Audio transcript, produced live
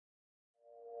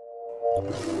Hi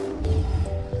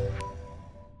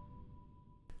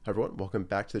everyone, welcome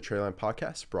back to the TraderLion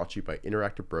Podcast, brought to you by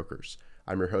Interactive Brokers.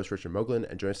 I'm your host, Richard Moglen,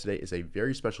 and joining us today is a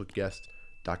very special guest,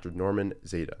 Dr. Norman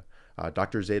Zadeh.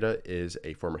 Dr. Zadeh is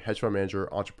a former hedge fund manager,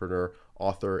 entrepreneur,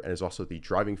 author, and is also the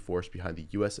driving force behind the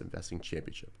U.S. Investing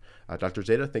Championship. Dr.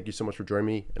 Zadeh, thank you so much for joining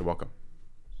me, and welcome.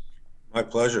 My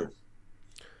pleasure.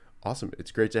 Awesome.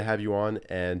 It's great to have you on,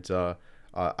 and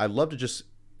I'd love to just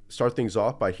start things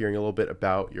off by hearing a little bit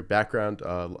about your background.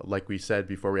 Like we said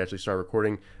before we actually started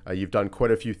recording, you've done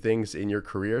quite a few things in your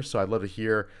career, so I'd love to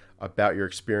hear about your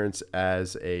experience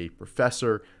as a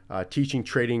professor, teaching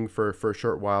trading for a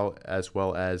short while, as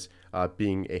well as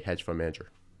being a hedge fund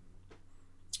manager.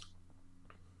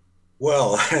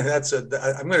 Well,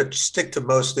 I'm going to stick to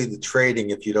mostly the trading,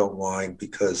 if you don't mind,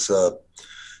 because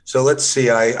so let's see.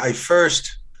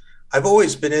 I've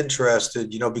always been interested,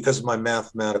 because of my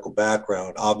mathematical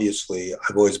background. Obviously,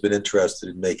 I've always been interested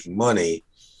in making money,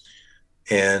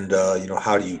 and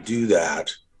how do you do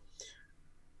that?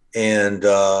 And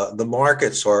the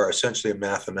markets are essentially a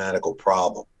mathematical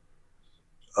problem.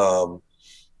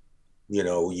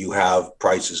 You have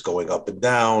prices going up and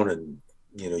down, and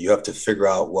you have to figure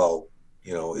out, well,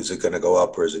 is it going to go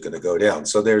up or is it going to go down?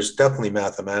 So there's definitely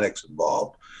mathematics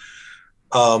involved.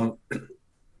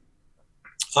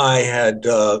 I had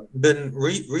been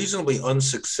reasonably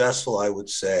unsuccessful, I would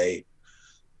say.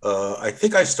 I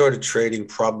think I started trading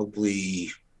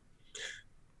probably,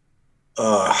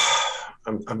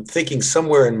 I'm thinking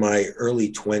somewhere in my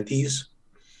early 20s.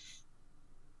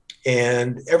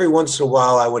 And every once in a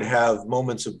while, I would have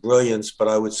moments of brilliance, but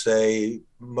I would say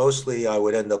mostly I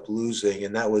would end up losing.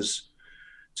 And that was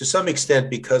to some extent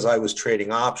because I was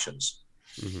trading options.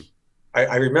 Mm-hmm.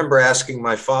 I remember asking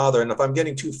my father, and if I'm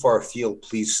getting too far afield,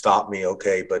 please stop me,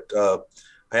 okay? But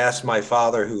I asked my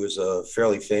father, who is a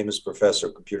fairly famous professor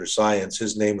of computer science.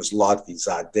 His name was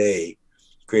Zadeh. He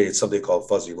created something called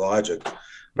fuzzy logic.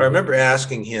 But I remember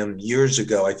asking him years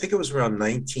ago, I think it was around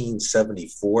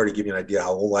 1974, to give you an idea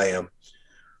how old I am,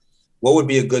 what would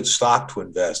be a good stock to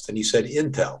invest? And he said,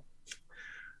 Intel.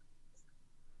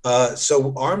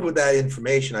 So armed with that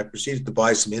information, I proceeded to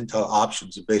buy some Intel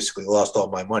options and basically lost all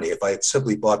my money. If I had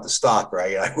simply bought the stock,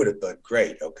 right, I would have done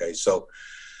great. Okay. So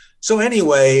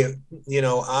anyway,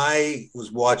 I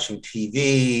was watching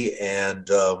TV and,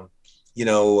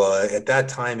 at that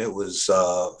time it was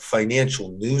Financial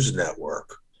News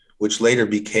Network, which later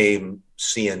became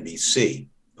CNBC.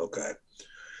 Okay.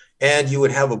 And you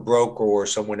would have a broker or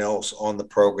someone else on the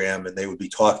program, and they would be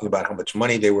talking about how much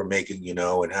money they were making,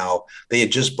 and how they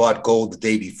had just bought gold the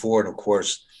day before. And of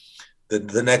course,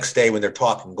 the next day when they're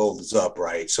talking, gold is up,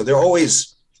 right? So they're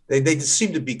always, they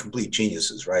seem to be complete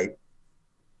geniuses, right?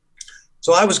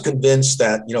 So I was convinced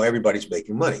that, everybody's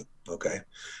making money, okay?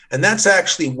 And that's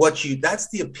actually that's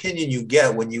the opinion you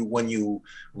get when you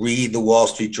read the Wall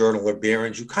Street Journal or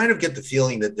Barron's. You kind of get the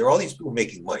feeling that there are all these people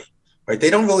making money. Right?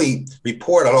 They don't really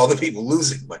report on all the people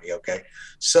losing money. Okay.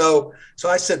 So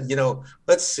I said,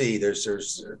 let's see,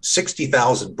 there's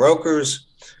 60,000 brokers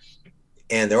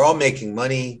and they're all making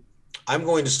money. I'm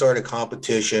going to start a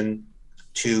competition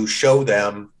to show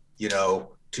them,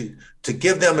 to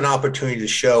give them an opportunity to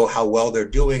show how well they're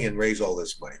doing and raise all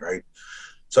this money. Right.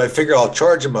 So I figure I'll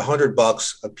charge them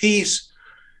 $100 a piece.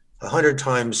 100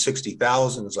 times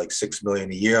 60,000 is like $6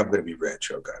 million a year. I'm going to be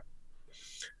rich. Okay.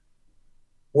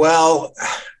 Well,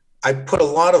 I put a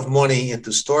lot of money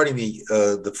into starting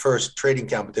the first trading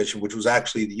competition, which was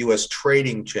actually the U.S.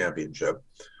 Trading Championship.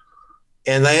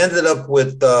 And I ended up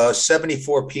with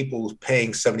 74 people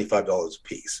paying $75 a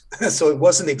piece. So it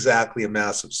wasn't exactly a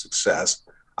massive success.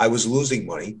 I was losing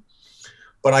money,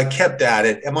 but I kept at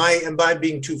it. Am I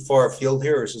being too far afield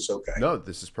here, or is this okay? No,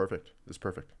 this is perfect. This is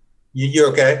perfect. You're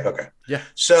okay? Okay. Yeah.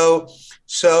 So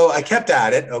I kept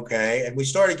at it, okay, and we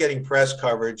started getting press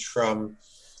coverage from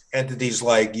entities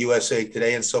like USA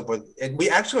Today and so forth. And we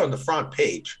actually on the front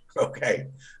page, okay,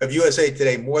 of USA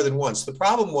Today more than once. The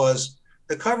problem was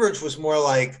the coverage was more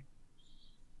like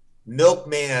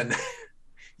milkman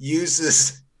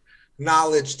uses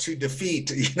knowledge to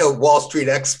defeat, Wall Street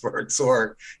experts,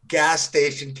 or gas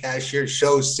station cashier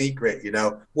shows secret,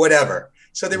 whatever.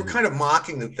 So they were kind of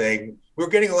mocking the thing. We were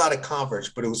getting a lot of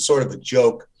coverage, but it was sort of a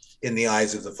joke in the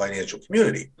eyes of the financial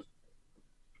community.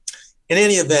 In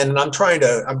any event, and I'm trying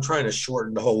to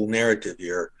shorten the whole narrative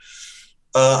here.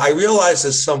 I realized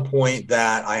at some point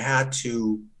that I had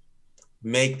to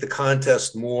make the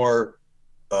contest more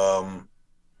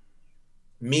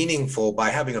meaningful by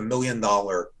having $1 million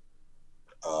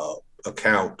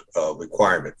account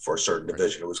requirement for a certain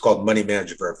division. It was called Money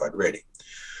Manager Verified Rating.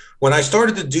 When I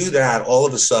started to do that, all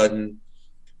of a sudden,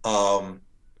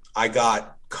 I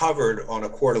got covered on a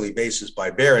quarterly basis by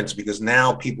Barron's, because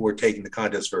now people were taking the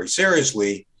contest very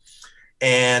seriously,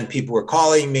 and people were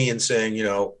calling me and saying,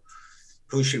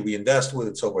 who should we invest with,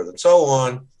 and so forth and so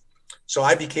on. So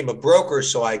I became a broker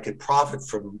so I could profit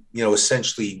from,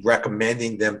 essentially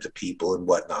recommending them to people and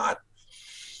whatnot.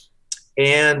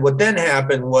 And what then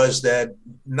happened was that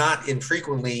not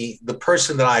infrequently, the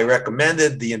person that I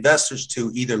recommended the investors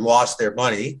to either lost their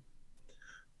money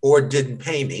or didn't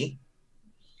pay me.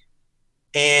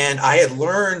 And I had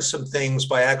learned some things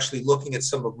by actually looking at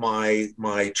some of my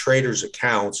traders'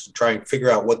 accounts and trying to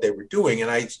figure out what they were doing. And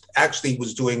I actually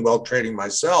was doing well trading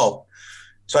myself.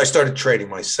 So I started trading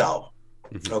myself.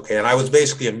 Mm-hmm. Okay. And I was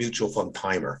basically a mutual fund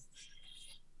timer.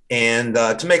 And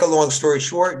to make a long story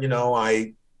short,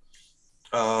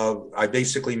 I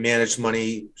basically managed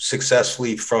money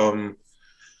successfully from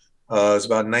it was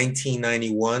about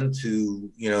 1991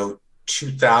 to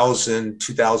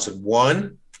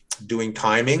 2001, doing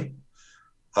timing.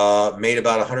 Made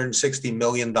about $160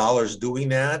 million doing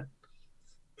that.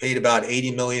 Paid about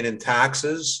 $80 million in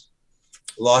taxes.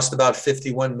 Lost about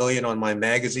 $51 million on my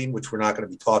magazine, which we're not going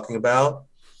to be talking about.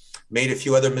 Made a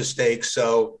few other mistakes.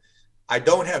 So I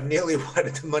don't have nearly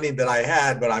the money that I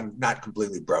had, but I'm not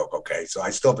completely broke. Okay, so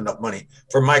I still have enough money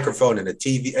for a microphone and a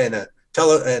TV and a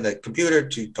computer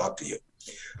to talk to you.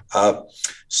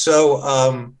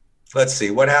 Let's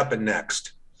see what happened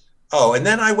next. Oh, and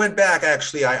then I went back.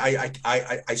 Actually,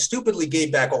 I stupidly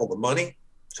gave back all the money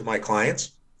to my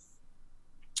clients.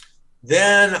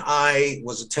 Then I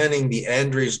was attending the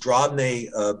Andres Drobny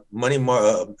money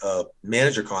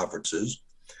manager conferences.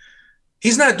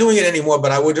 He's not doing it anymore,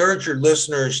 but I would urge your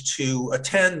listeners to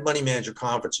attend money manager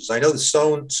conferences. I know the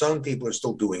Sohn people are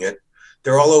still doing it.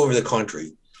 They're all over the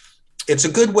country. It's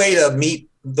a good way to meet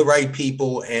the right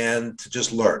people and to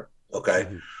just learn, okay?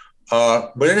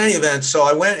 Mm-hmm. But in any event, so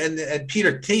I went, and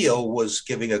Peter Thiel was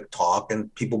giving a talk,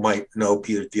 and people might know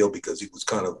Peter Thiel because he was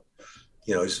kind of,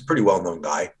 he's a pretty well-known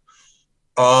guy.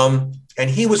 And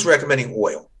he was recommending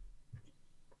oil.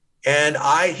 And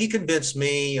he convinced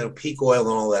me, peak oil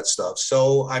and all that stuff.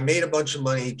 So I made a bunch of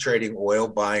money trading oil,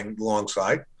 buying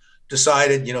alongside,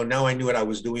 decided, now I knew what I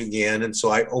was doing again. And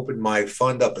so I opened my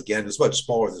fund up again. It was much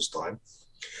smaller this time.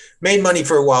 Made money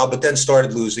for a while, but then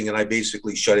started losing, and I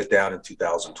basically shut it down in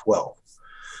 2012.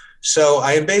 So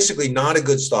I am basically not a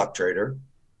good stock trader.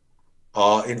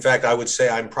 In fact, I would say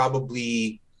I'm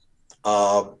probably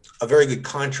a very good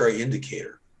contrary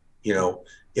indicator.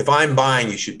 If I'm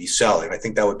buying, you should be selling. I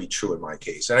think that would be true in my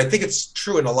case. And I think it's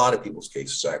true in a lot of people's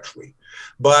cases, actually.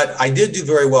 But I did do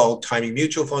very well timing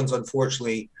mutual funds.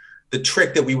 Unfortunately, the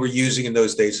trick that we were using in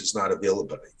those days is not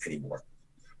available anymore.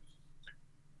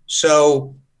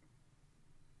 So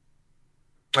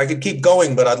I could keep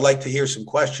going, but I'd like to hear some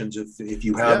questions if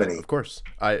you have any. Of course.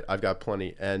 I've got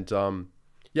plenty. And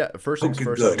first things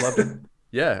first, good. I'd love to.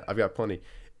 Yeah, I've got plenty.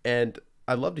 And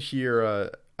I'd love to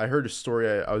hear. I heard a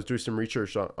story. I was doing some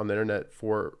research on the internet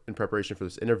in preparation for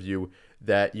this interview,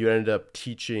 that you ended up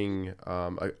teaching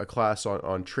a class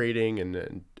on trading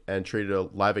and traded a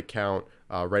live account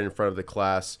right in front of the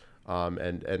class,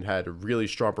 and had a really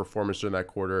strong performance during that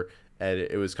quarter. And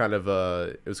it was kind of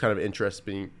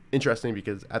interesting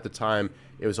because at the time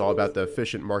it was all about the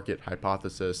efficient market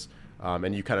hypothesis,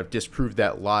 and you kind of disproved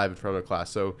that live in front of the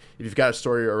class. So if you've got a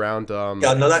story around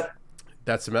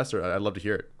that semester, I'd love to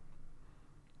hear it.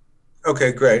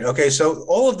 Okay, great. Okay, so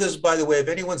all of this, by the way, if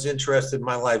anyone's interested in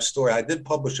my life story, I did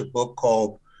publish a book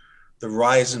called The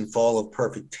Rise and Fall of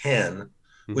Perfect 10,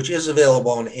 which is available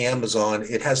on Amazon.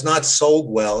 It has not sold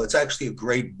well. It's actually a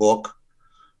great book.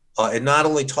 It not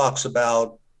only talks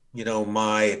about,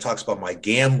 it talks about my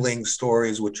gambling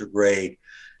stories, which are great.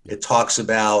 It talks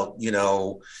about,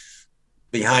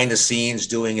 behind the scenes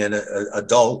doing an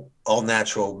adult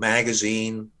all-natural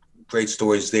magazine. Great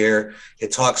stories there.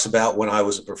 It talks about when I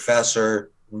was a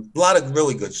professor. A lot of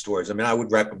really good stories. I mean, I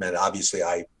would recommend it. Obviously,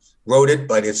 I wrote it,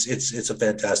 but it's a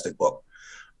fantastic book.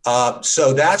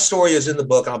 So that story is in the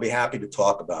book, and I'll be happy to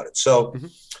talk about it. So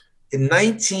in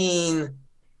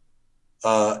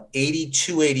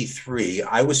 1982, 83,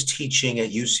 I was teaching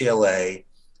at UCLA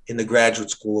in the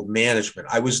Graduate School of Management.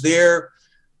 I was there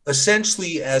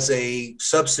essentially as a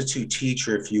substitute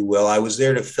teacher, if you will. I was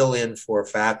there to fill in for a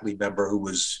faculty member who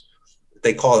was,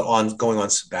 they call it going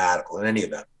on sabbatical. In any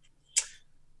event,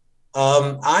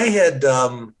 I had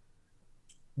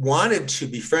wanted to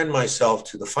befriend myself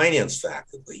to the finance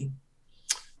faculty,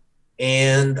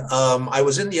 and I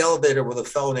was in the elevator with a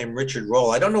fellow named Richard Roll.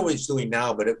 I don't know what he's doing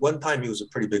now, but at one time he was a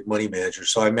pretty big money manager,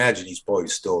 so I imagine he's probably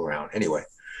still around. Anyway,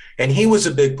 and he was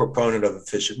a big proponent of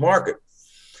efficient market.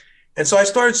 And so I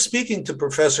started speaking to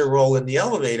Professor Roll in the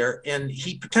elevator, and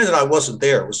he pretended I wasn't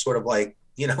there. It was sort of like,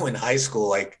 in high school,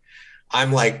 like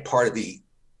I'm like part of the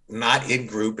not in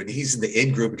group and he's in the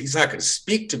in group and he's not going to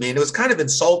speak to me. And it was kind of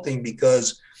insulting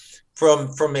because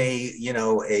from a,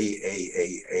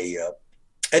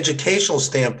 educational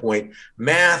standpoint,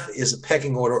 math is a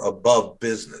pecking order above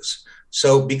business.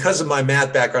 So because of my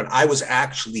math background, I was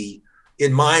actually,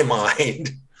 in my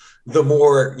mind, the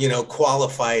more,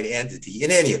 qualified entity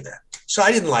in any event. So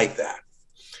I didn't like that.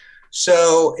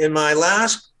 So in my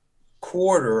last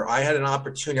quarter, I had an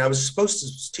opportunity. I was supposed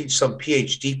to teach some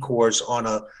PhD course on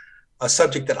a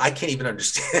subject that I can't even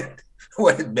understand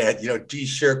what it meant, G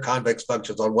shear convex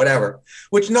functions on whatever,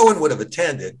 which no one would have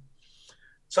attended.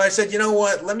 So I said, you know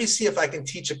what, let me see if I can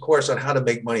teach a course on how to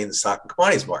make money in the stock and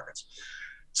commodities markets.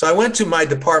 So I went to my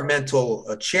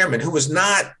departmental chairman, who was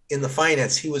not in the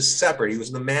finance. He was separate. He was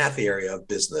in the math area of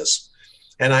business.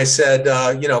 And I said,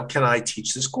 can I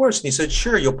teach this course? And he said,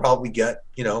 sure, you'll probably get,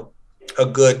 a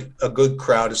good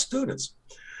crowd of students.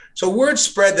 So word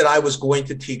spread that I was going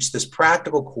to teach this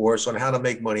practical course on how to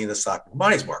make money in the stock and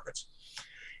commodities markets.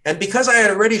 And because I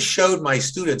had already showed my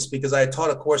students, because I had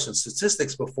taught a course in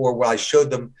statistics before where I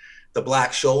showed them the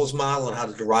Black-Scholes model and how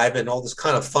to derive it and all this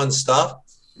kind of fun stuff,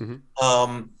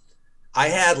 I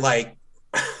had like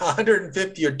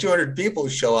 150 or 200 people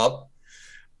show up.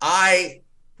 I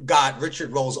got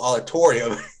Richard Roll's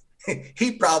auditorium.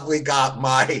 He probably got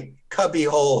my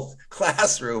cubbyhole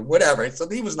classroom, whatever. So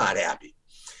he was not happy.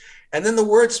 And then the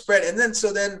word spread. And then,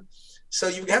 so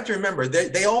you have to remember,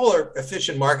 they all are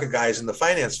efficient market guys in the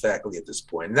finance faculty at this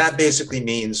point. And that basically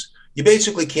means you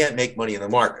basically can't make money in the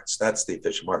markets. That's the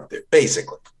efficient market there,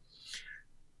 basically.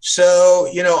 So,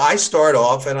 I start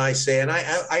off and I say, and I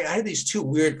had these two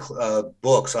weird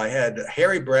books. I had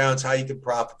Harry Brown's How You Can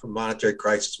Profit from Monetary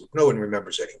Crisis, which no one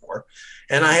remembers anymore.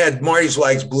 And I had Marty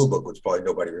Swartz Blue Book, which probably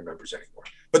nobody remembers anymore.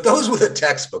 But those were the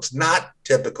textbooks, not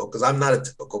typical, because I'm not a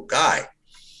typical guy.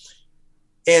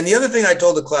 And the other thing I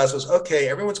told the class was, okay,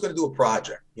 everyone's going to do a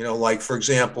project. Like, for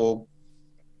example,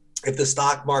 if the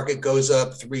stock market goes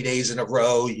up 3 days in a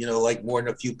row, like more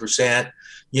than a few percent,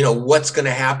 what's going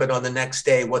to happen on the next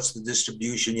day? What's the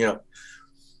distribution,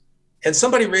 And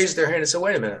somebody raised their hand and said,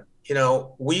 wait a minute,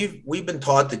 we've been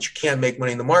taught that you can't make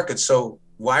money in the market. So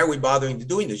why are we bothering to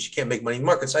doing this? You can't make money in the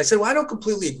markets. I said, well, I don't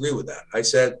completely agree with that. I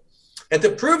said, and to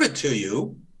prove it to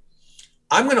you,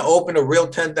 I'm going to open a real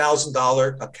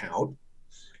 $10,000 account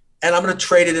and I'm going to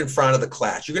trade it in front of the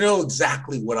class. You're going to know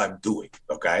exactly what I'm doing.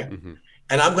 Okay. Mm-hmm.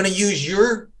 And I'm going to use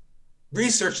your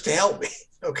research to help me.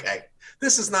 Okay.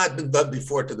 This has not been done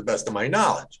before to the best of my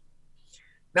knowledge.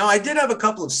 Now, I did have a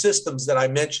couple of systems that I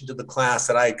mentioned to the class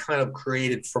that I kind of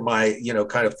created for my,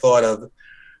 kind of thought of,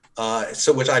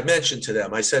 which I mentioned to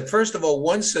them. I said, first of all,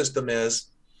 one system is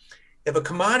if a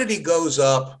commodity goes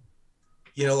up,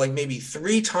 like maybe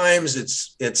 3 times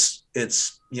its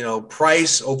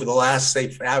price over the last, say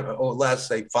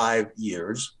 5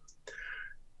 years,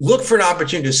 look for an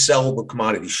opportunity to sell the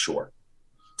commodity short.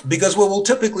 Because what will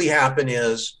typically happen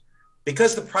is,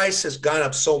 because the price has gone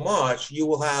up so much, you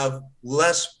will have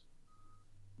less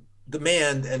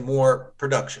demand and more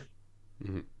production,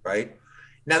 right?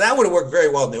 Now, that would have worked very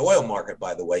well in the oil market,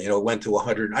 by the way. It went to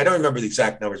 100. I don't remember the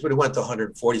exact numbers, but it went to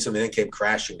 140 something, then came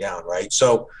crashing down, right?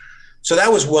 So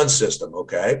that was one system,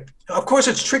 okay? Of course,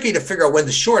 it's tricky to figure out when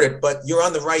to short it, but you're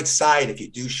on the right side if you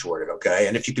do short it, okay?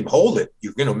 And if you can hold it,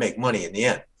 you're going to make money in the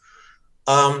end.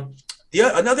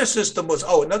 Another system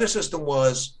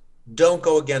was don't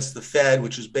go against the Fed,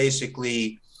 which is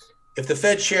basically if the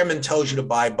Fed chairman tells you to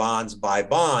buy bonds, buy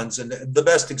bonds. And the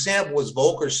best example was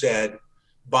Volcker said,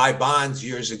 buy bonds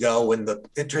years ago when the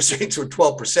interest rates were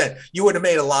 12%. You would have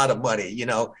made a lot of money,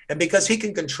 and because he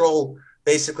can control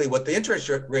basically what the interest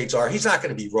rates are, he's not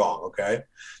going to be wrong, okay?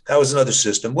 That was another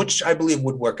system, which I believe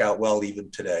would work out well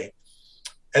even today.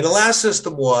 And the last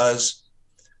system was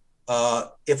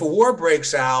if a war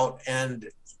breaks out, and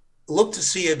look to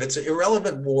see if it's an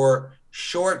irrelevant war,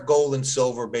 short gold and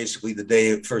silver, basically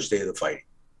the first day of the fighting.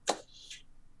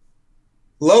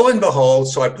 Lo and behold,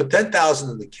 so I put 10,000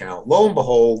 in the account. Lo and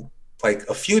behold, like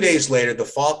a few days later, the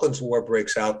Falklands War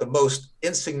breaks out, the most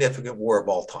insignificant war of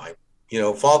all time.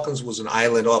 Falklands was an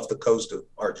island off the coast of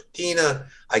Argentina.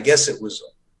 I guess it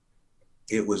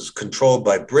was controlled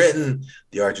by Britain.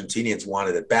 The Argentinians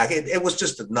wanted it back. It was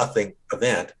just a nothing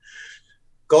event.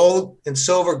 Gold and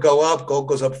silver go up. Gold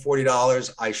goes up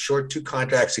 $40. I short 2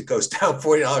 contracts. It goes down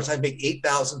 $40. I make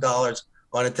 $8,000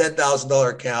 on a $10,000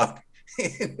 account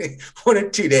in 1 or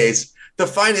 2 days. The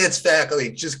finance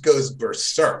faculty just goes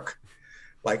berserk.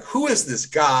 Like, who is this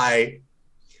guy?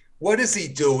 What is he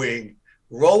doing?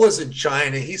 Roller's in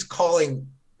China. He's calling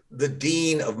the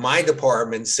dean of my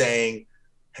department saying,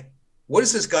 what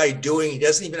is this guy doing? He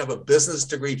doesn't even have a business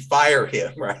degree. Fire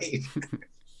him, right?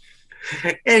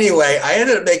 Anyway, I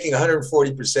ended up making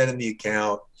 140% in the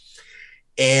account.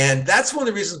 And that's one of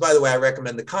the reasons, by the way, I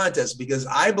recommend the contest, because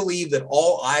I believe that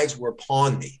all eyes were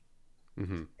upon me.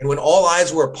 Mm-hmm. And when all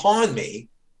eyes were upon me,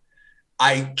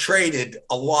 I traded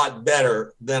a lot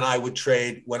better than I would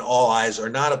trade when all eyes are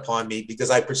not upon me,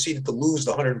 because I proceeded to lose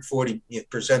the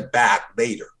 140% back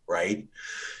later, right?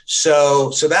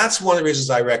 So that's one of the reasons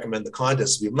I recommend the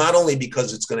contest, not only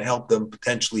because it's going to help them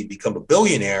potentially become a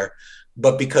billionaire,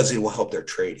 but because it will help their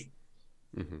trading.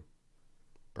 Mm-hmm.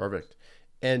 Perfect.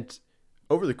 And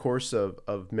over the course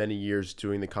of many years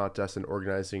doing the contest and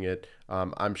organizing it,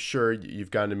 I'm sure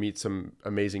you've gotten to meet some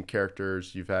amazing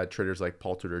characters. You've had traders like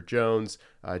Paul Tudor Jones,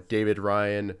 David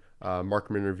Ryan, Mark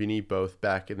Minervini, both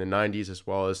back in the 90s, as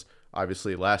well as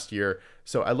obviously last year.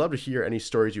 So I'd love to hear any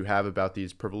stories you have about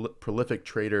these prolific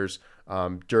traders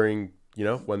during,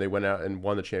 when they went out and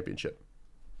won the championship.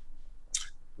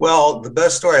 Well, the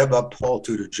best story about Paul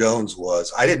Tudor Jones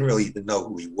was, I didn't really even know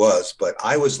who he was, but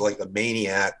I was like a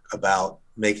maniac about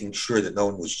making sure that no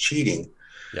one was cheating.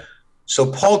 Yeah.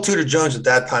 So Paul Tudor Jones at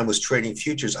that time was trading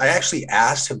futures. I actually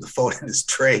asked him to phone in his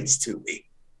trades to me.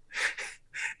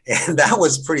 And that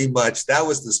was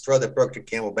the straw that broke the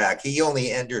camel back. He only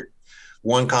entered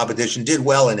one competition, did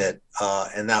well in it.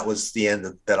 And that was the end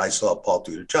that I saw Paul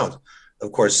Tudor Jones.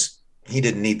 Of course, he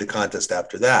didn't need the contest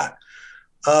after that.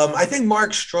 I think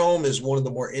Mark Strom is one of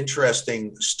the more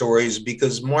interesting stories,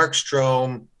 because Mark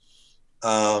Strom,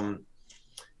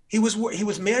 he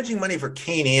was managing money for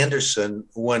Kane Anderson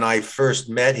when I first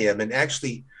met him. And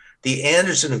actually, the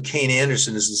Anderson of Kane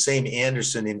Anderson is the same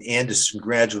Anderson in Anderson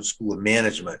Graduate School of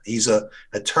Management. He's an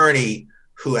attorney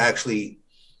who actually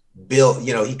built,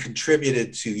 he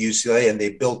contributed to UCLA, and they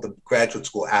built the graduate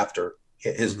school after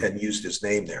his and used his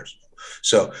name there.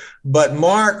 So, but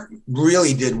Mark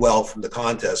really did well from the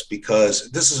contest,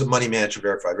 because this is a money manager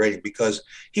verified rating, because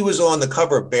he was on the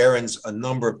cover of Barron's a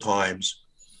number of times.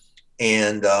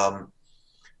 And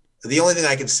the only thing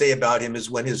I can say about him is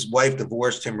when his wife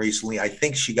divorced him recently, I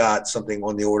think she got something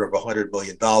on the order of $100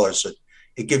 million. So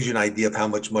it gives you an idea of how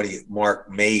much money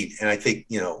Mark made. And I think,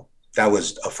 that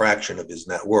was a fraction of his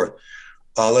net worth.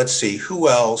 Let's see, who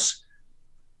else?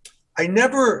 I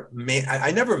never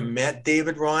met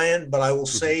David Ryan, but I will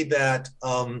say that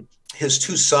his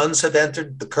two sons have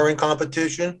entered the current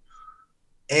competition,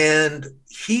 and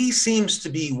he seems to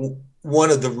be one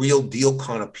of the real deal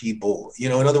kind of people.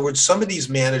 In other words, some of these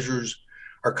managers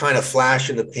are kind of flash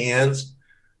in the pans,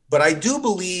 but I do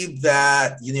believe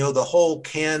that, the whole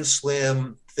can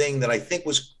slim thing that I think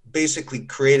was basically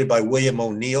created by William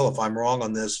O'Neill, if I'm wrong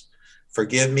on this,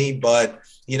 forgive me, but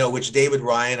which David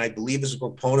Ryan, I believe, is a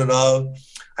proponent of.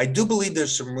 I do believe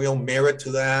there's some real merit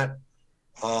to that.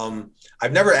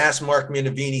 I've never asked Mark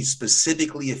Minervini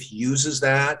specifically if he uses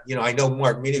that. I know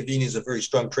Mark Minervini is a very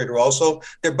strong trader also.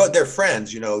 They're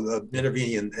friends,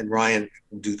 Minervini and Ryan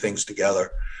do things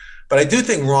together. But I do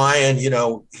think Ryan,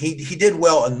 he did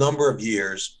well a number of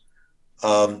years.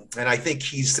 And I think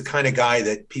he's the kind of guy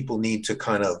that people need to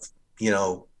kind of,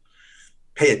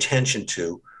 pay attention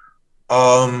to.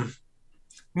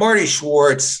 Marty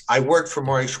Swartz, I worked for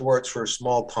Marty Swartz for a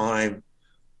small time.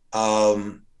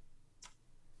 I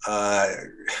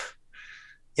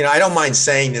don't mind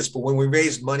saying this, but when we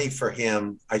raised money for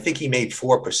him, I think he made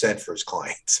 4% for his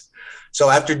clients. So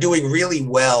after doing really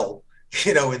well,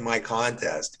 in my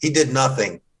contest, he did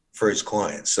nothing for his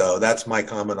clients. So that's my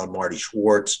comment on Marty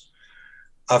Swartz.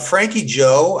 Frankie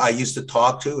Joe, I used to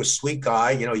talk to, a sweet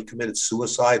guy. He committed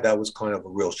suicide. That was kind of a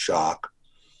real shock.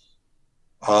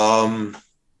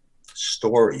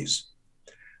 Stories.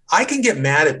 I can get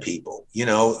mad at people.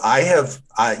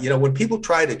 When people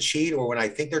try to cheat, or when I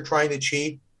think they're trying to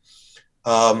cheat,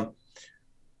 I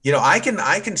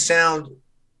can sound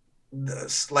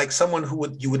like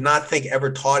someone you would not think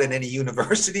ever taught in any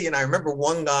university. And I remember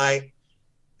one guy,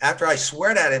 after I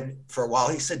sweared at him for a while,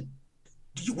 he said,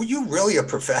 were you really a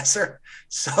professor?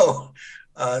 So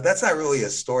that's not really a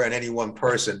story on any one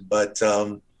person, but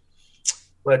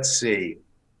let's see.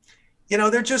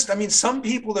 They're just, some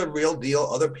people are real deal.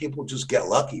 Other people just get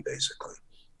lucky, basically.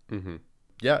 Mm-hmm.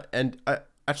 Yeah. And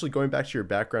actually, going back to your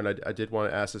background, I did want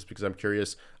to ask this because I'm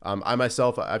curious. I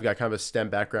myself, I've got kind of a STEM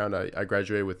background. I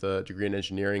graduated with a degree in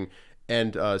engineering.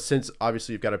 And since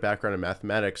obviously you've got a background in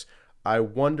mathematics, I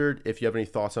wondered if you have any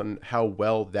thoughts on how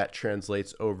well that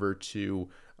translates over to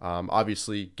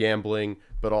obviously gambling,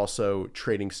 but also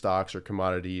trading stocks or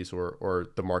commodities or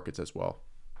the markets as well.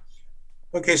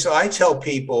 Okay, so I tell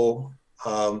people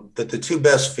that the two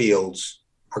best fields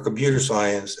are computer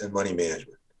science and money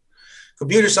management.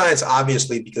 Computer science,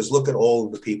 obviously, because look at all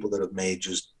of the people that have made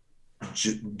just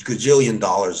gajillion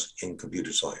dollars in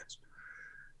computer science.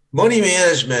 Money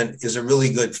management is a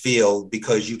really good field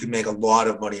because you can make a lot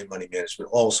of money in money management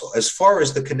also. As far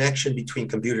as the connection between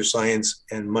computer science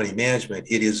and money management,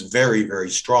 it is very, very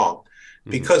strong.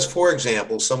 Because, for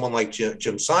example, someone like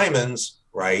Jim Simons,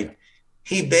 right,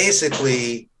 he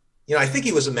basically, I think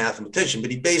he was a mathematician,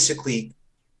 but he basically,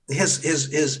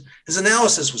 his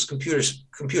analysis was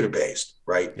computer based,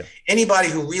 right? Yeah. Anybody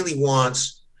who really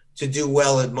wants to do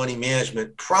well at money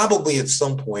management probably at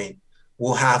some point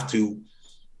will have to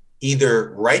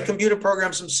either write computer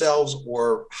programs themselves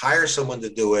or hire someone to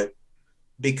do it,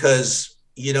 because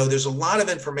there's a lot of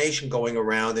information going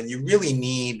around, and you really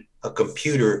need a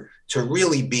computer to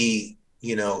really be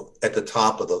at the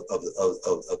top of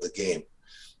the game.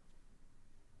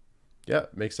 Yeah,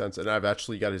 makes sense. And I've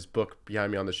actually got his book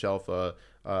behind me on the shelf.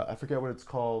 I forget what it's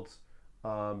called.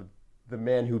 The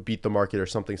Man Who Beat the Market, or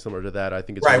something similar to that. I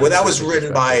think it's right. Well, that was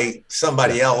written by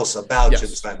somebody else about Jim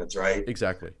Simons, right?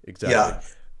 Exactly.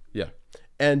 Yeah.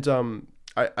 And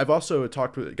I've also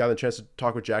gotten the chance to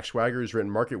talk with Jack Schwager, who's written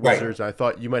Market Wizards. And I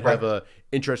thought you might have a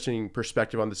interesting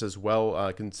perspective on this as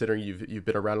well, considering you've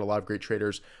been around a lot of great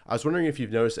traders. I was wondering if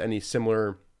you've noticed any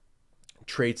similar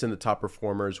traits in the top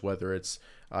performers, whether it's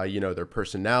their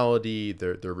personality,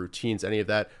 their routines, any of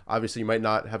that. Obviously, you might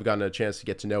not have gotten a chance to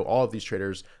get to know all of these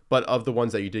traders, but of the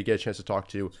ones that you did get a chance to talk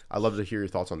to, I'd love to hear your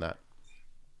thoughts on that.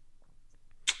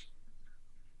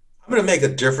 I'm going to make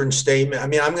a different statement. I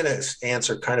mean, I'm going to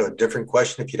answer kind of a different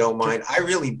question, if you don't mind. I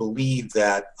really believe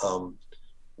that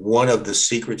one of the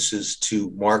secrets is to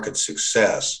market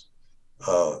success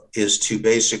is to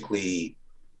basically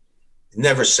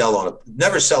never sell on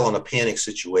a panic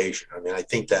situation. I mean, I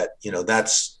think that,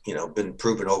 that's, been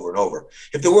proven over and over.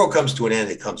 If the world comes to an end,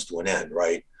 it comes to an end,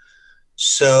 right?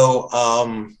 So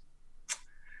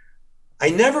I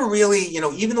never really,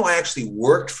 even though I actually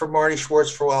worked for Marty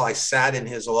Swartz for a while, I sat in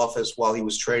his office while he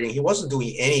was trading. He wasn't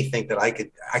doing anything that I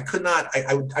could not,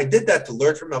 I did that to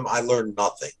learn from him. I learned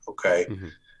nothing. Okay.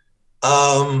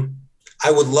 I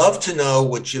would love to know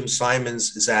what Jim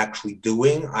Simons is actually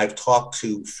doing. I've talked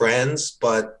to friends,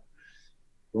 but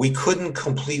we couldn't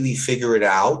completely figure it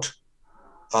out.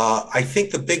 I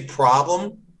think the big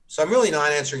problem, so I'm really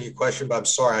not answering your question, but I'm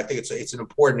sorry. I think it's an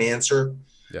important answer.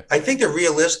 Yeah. I think that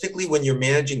realistically, when you're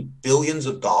managing billions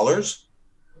of dollars,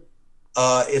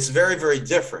 it's very, very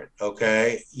different.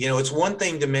 Okay. It's one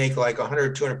thing to make like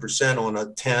 100, 200% on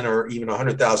a 10 or even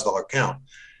 $100,000 account.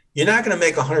 You're not going to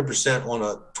make 100% on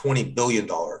a $20 billion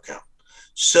account.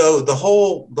 So the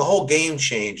whole game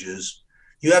changes.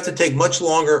 You have to take much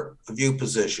longer view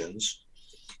positions.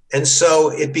 And so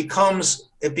it becomes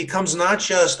not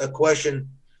just a question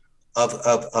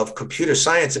of computer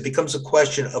science. It becomes a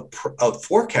question of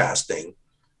forecasting,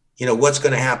 what's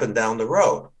going to happen down the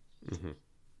road.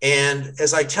 And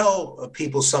as I tell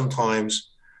people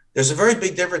sometimes, there's a very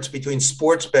big difference between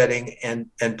sports betting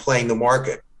and playing the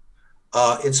market.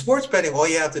 In sports betting, all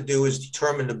you have to do is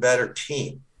determine the better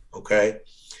team, okay?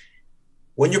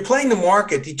 When you're playing the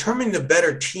market, determining the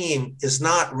better team is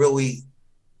not really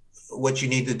what you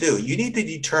need to do. You need to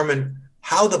determine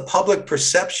how the public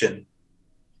perception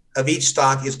of each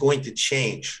stock is going to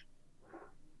change.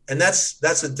 And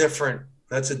that's a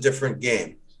different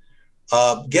game.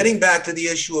 Getting back to the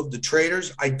issue of the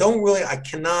traders,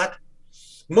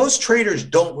 most traders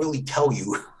don't really tell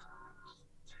you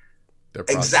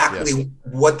exactly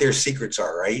what their secrets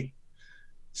are, right?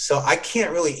 So I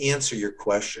can't really answer your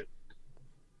question.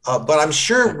 But I'm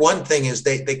sure one thing is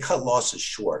they cut losses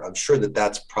short. I'm sure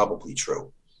that's probably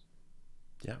true.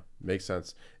 Yeah, makes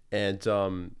sense.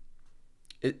 And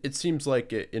it seems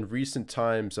like in recent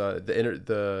times,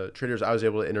 the traders I was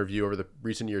able to interview over the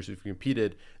recent years who've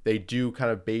competed, they do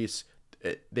kind of base,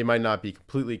 they might not be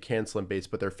completely can slim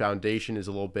based, but their foundation is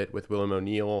a little bit with William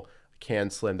O'Neill, can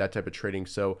slim, that type of trading.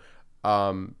 So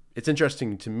it's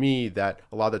interesting to me that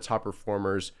a lot of the top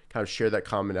performers kind of share that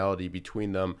commonality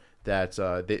between them, that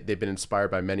they've been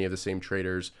inspired by many of the same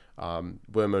traders,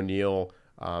 William O'Neill,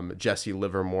 Jesse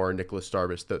Livermore, Nicholas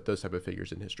Starbuss, those type of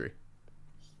figures in history.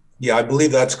 Yeah, I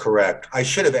believe that's correct. I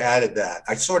should have added that.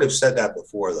 I sort of said that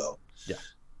before, though. Yeah.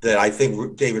 That I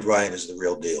think David Ryan is the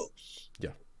real deal.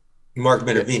 Yeah. Mark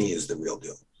Minervini is the real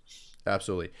deal.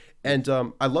 Absolutely. And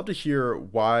I'd love to hear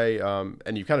why,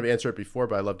 and you kind of answered it before,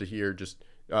 but I'd love to hear just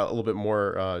a little bit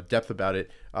more depth about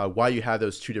it, why you have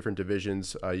those two different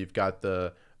divisions. You've got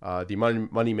the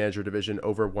money manager division,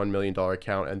 over $1 million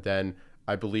account, and then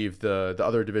I believe the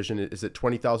other division, is it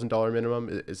 $20,000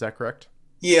 minimum? Is that correct?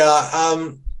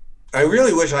 Yeah. I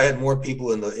really wish I had more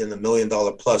people in the $1 million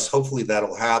plus. Hopefully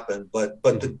that'll happen. But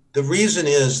Mm-hmm. the reason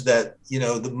is that, you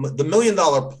know, the $1 million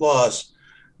plus,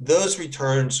 those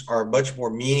returns are much more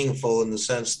meaningful in the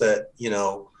sense that, you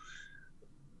know,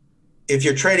 if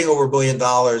you're trading over $1 billion,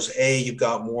 you've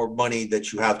got more money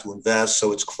that you have to invest.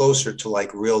 So it's closer to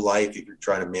like real life if you're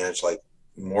trying to manage like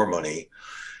more money.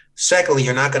 Secondly,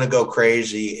 you're not going to go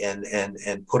crazy and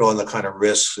put on the kind of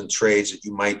risks and trades that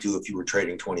you might do if you were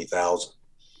trading 20,000.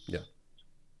 Yeah.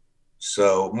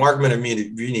 So Mark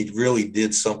Minervini really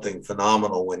did something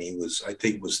phenomenal when he was, I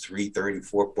think it was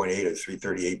 334.8 or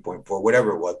 338.4,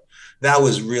 whatever it was. That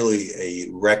was really a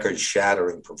record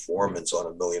shattering performance on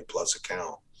 $1 million plus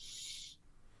account.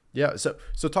 Yeah. So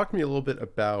talk to me a little bit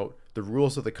about the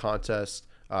rules of the contest,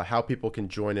 how people can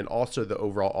join, and also the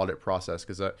overall audit process,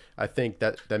 because I think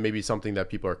that may be something that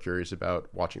people are curious about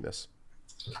watching this.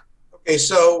 Okay,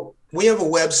 so we have a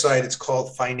website. It's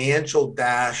called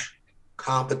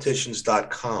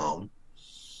financial-competitions.com.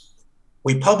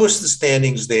 We publish the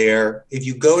standings there. If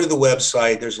you go to the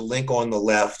website, there's a link on the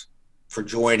left for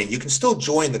joining. You can still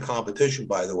join the competition,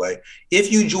 by the way.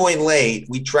 If you join late,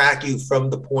 we track you from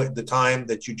the time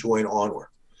that you join onward.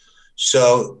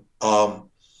 So,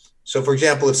 for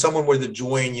example, if someone were to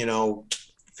join, you know,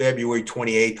 February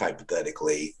 28th,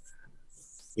 hypothetically,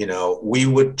 you know, we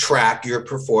would track your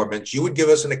performance. You would give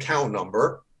us an account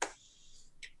number,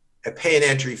 and pay an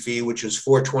entry fee, which is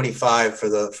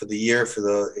 $425 for the year for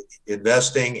the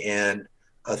investing, and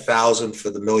 $1,000 for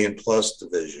the $1 million plus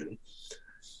division.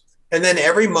 And then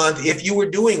every month, if you were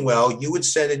doing well, you would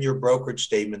send in your brokerage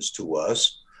statements to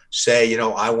us. Say, you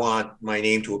know, I want my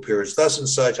name to appear as thus and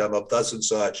such. I'm up thus and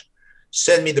such.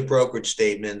 Send me the brokerage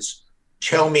statements.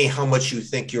 Tell me how much you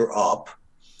think you're up.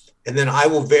 And then I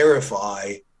will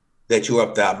verify that you're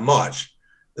up that much.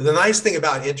 And the nice thing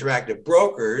about interactive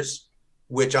brokers,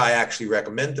 which I actually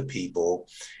recommend to people,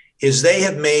 is they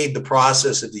have made the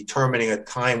process of determining a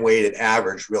time-weighted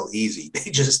average real easy.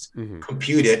 They just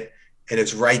compute it, and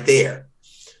it's right there.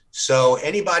 So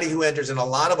anybody who enters, and a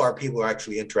lot of our people are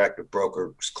actually interactive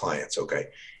brokers clients, okay?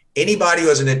 Anybody who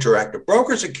has an interactive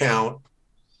brokers account,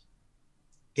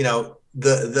 you know,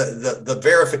 the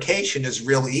verification is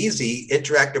real easy.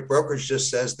 Interactive brokers just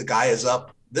says the guy is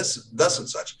up this, thus and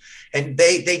such. And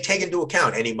they take into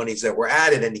account any monies that were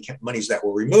added, any monies that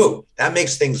were removed. That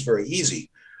makes things very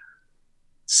easy.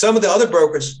 Some of the other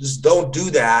brokers just don't do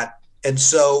that. And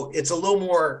so it's a little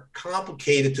more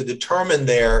complicated to determine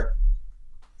the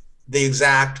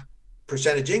exact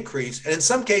percentage increase. And in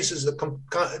some cases,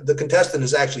 the contestant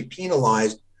is actually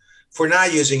penalized for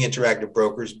not using interactive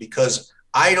brokers because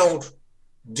I am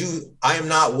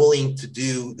not willing to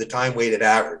do the time-weighted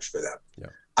average for them. Yeah.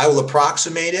 I will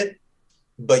approximate it,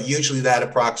 but usually that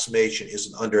approximation is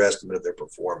an underestimate of their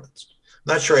performance.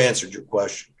 I'm not sure I answered your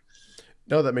question.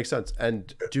 No, that makes sense.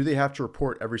 And do they have to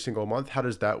report every single month? How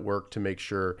does that work to make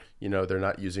sure, you know, they're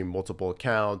not using multiple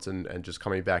accounts and just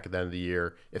coming back at the end of the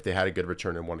year if they had a good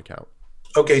return in one account?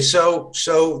 Okay, so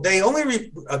they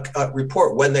only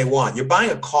report when they want. You're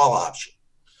buying a call option.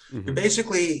 You're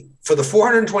basically, for the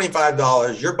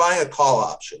 $425, you're buying a call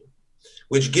option,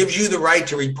 which gives you the right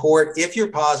to report if you're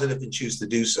positive and choose to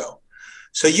do so.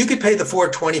 So you could pay the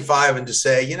 $425 and just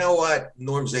say, you know what,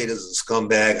 Norm Zadeh is a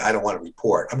scumbag. I don't want to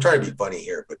report. I'm trying to be funny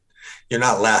here, but you're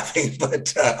not laughing,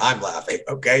 but I'm laughing.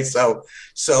 Okay, so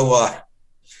it's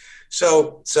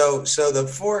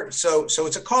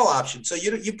a call option. So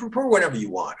you report whenever you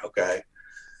want. Okay.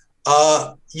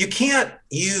 You can't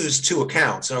use two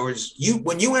accounts. In other words,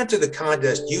 when you enter the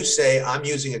contest, you say, I'm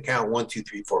using account 1, 2,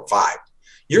 3, 4, 5.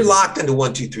 You're locked into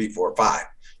 1, 2, 3, 4, 5.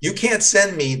 You can't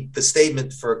send me the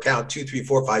statement for account 2, 3,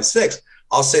 4, 5, 6.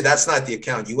 I'll say that's not the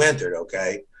account you entered.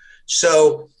 Okay.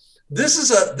 So this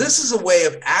is a way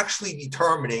of actually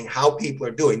determining how people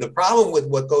are doing. The problem with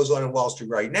what goes on in Wall Street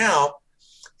right now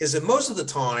is that most of the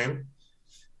time,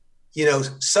 you know,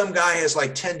 some guy has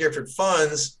like 10 different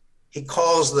funds. He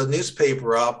calls the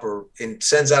newspaper up and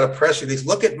sends out a press release.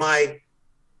 Look at my,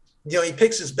 you know, he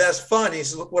picks his best fund. And he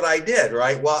says, look what I did,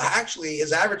 right? Well, actually,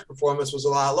 his average performance was a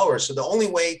lot lower. So the only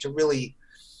way to really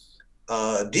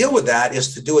deal with that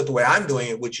is to do it the way I'm doing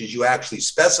it, which is you actually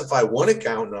specify one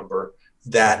account number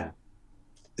that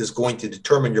is going to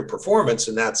determine your performance,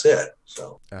 and that's it.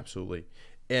 So absolutely.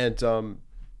 And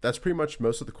that's pretty much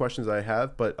most of the questions I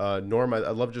have. But Norm, I'd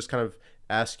love to just kind of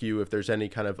ask you if there's any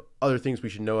kind of other things we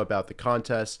should know about the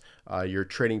contest, your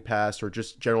trading past, or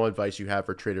just general advice you have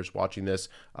for traders watching this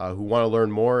who want to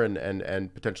learn more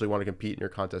and potentially want to compete in your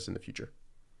contest in the future.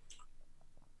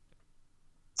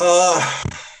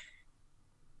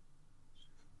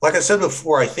 Like I said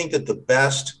before, I think that the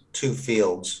best two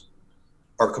fields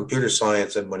are computer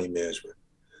science and money management.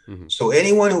 Mm-hmm. So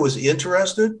anyone who is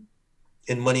interested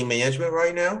in money management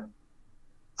right now,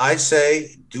 I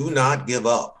say do not give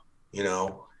up. You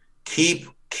know, keep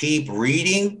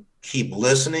reading, keep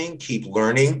listening, keep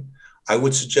learning. I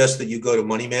would suggest that you go to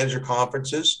money manager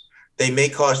conferences. They may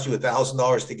cost you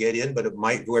 $1,000 to get in, but it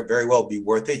might very well be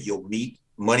worth it. You'll meet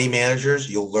money managers,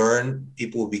 you'll learn,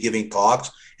 people will be giving talks,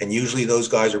 and usually those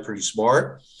guys are pretty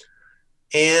smart.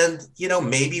 And, you know,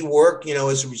 maybe work, you know,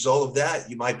 as a result of that,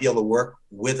 you might be able to work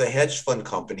with a hedge fund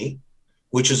company,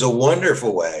 which is a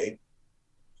wonderful way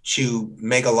to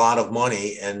make a lot of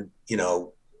money and, you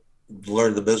know,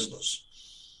 learn the business.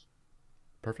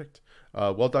 Perfect.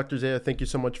 Well, Dr. Zadeh, thank you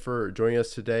so much for joining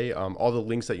us today. All the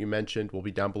links that you mentioned will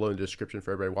be down below in the description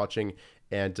for everybody watching.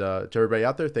 And to everybody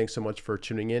out there, thanks so much for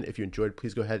tuning in. If you enjoyed,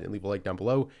 please go ahead and leave a like down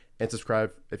below and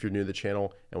subscribe if you're new to the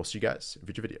channel. And we'll see you guys in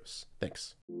future videos.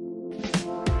 Thanks.